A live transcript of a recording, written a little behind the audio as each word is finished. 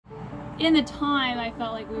in the time, I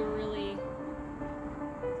felt like we were really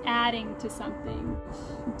adding to something,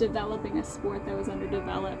 developing a sport that was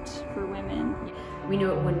underdeveloped for women. We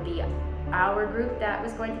knew it wouldn't be our group that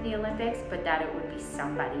was going to the Olympics, but that it would be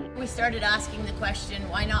somebody. We started asking the question,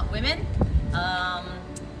 why not women,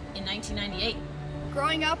 in 1998.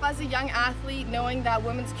 Growing up as a young athlete, knowing that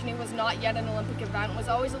women's canoe was not yet an Olympic event was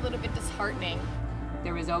always a little bit disheartening.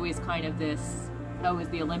 There was always kind of this, oh, is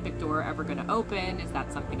the Olympic door ever going to open? Is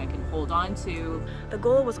that something I can hold on to? The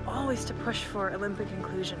goal was always to push for Olympic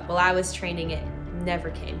inclusion. While I was training, it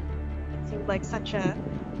never came. It seemed like such a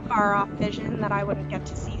far-off vision that I wouldn't get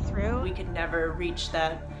to see through. We could never reach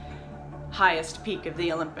that highest peak of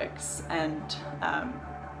the Olympics, and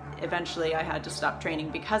eventually I had to stop training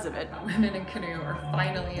because of it. Women in canoe are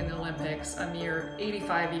finally in the Olympics a mere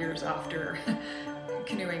 85 years after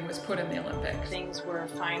canoeing was put in the Olympics. Things were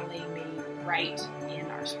finally made right in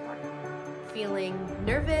our sport. Feeling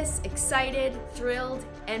nervous, excited, thrilled,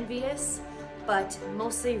 envious, but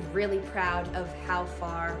mostly really proud of how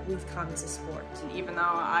far we've come as a sport. Even though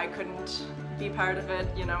I couldn't be part of it,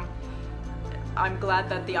 you know, I'm glad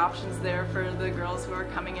that the option's there for the girls who are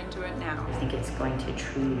coming into it now. I think it's going to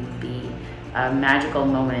truly be a magical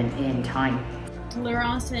moment in time.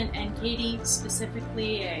 Laurence and Katie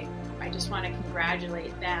specifically, I just want to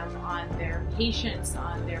congratulate them on their patience,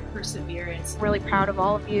 on their perseverance. Really proud of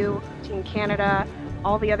all of you, Team Canada,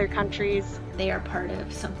 all the other countries. They are part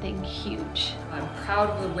of something huge. I'm proud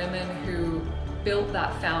of the women who built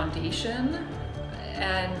that foundation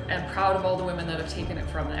and proud of all the women that have taken it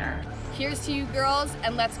from there. Here's to you girls,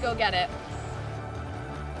 and let's go get it.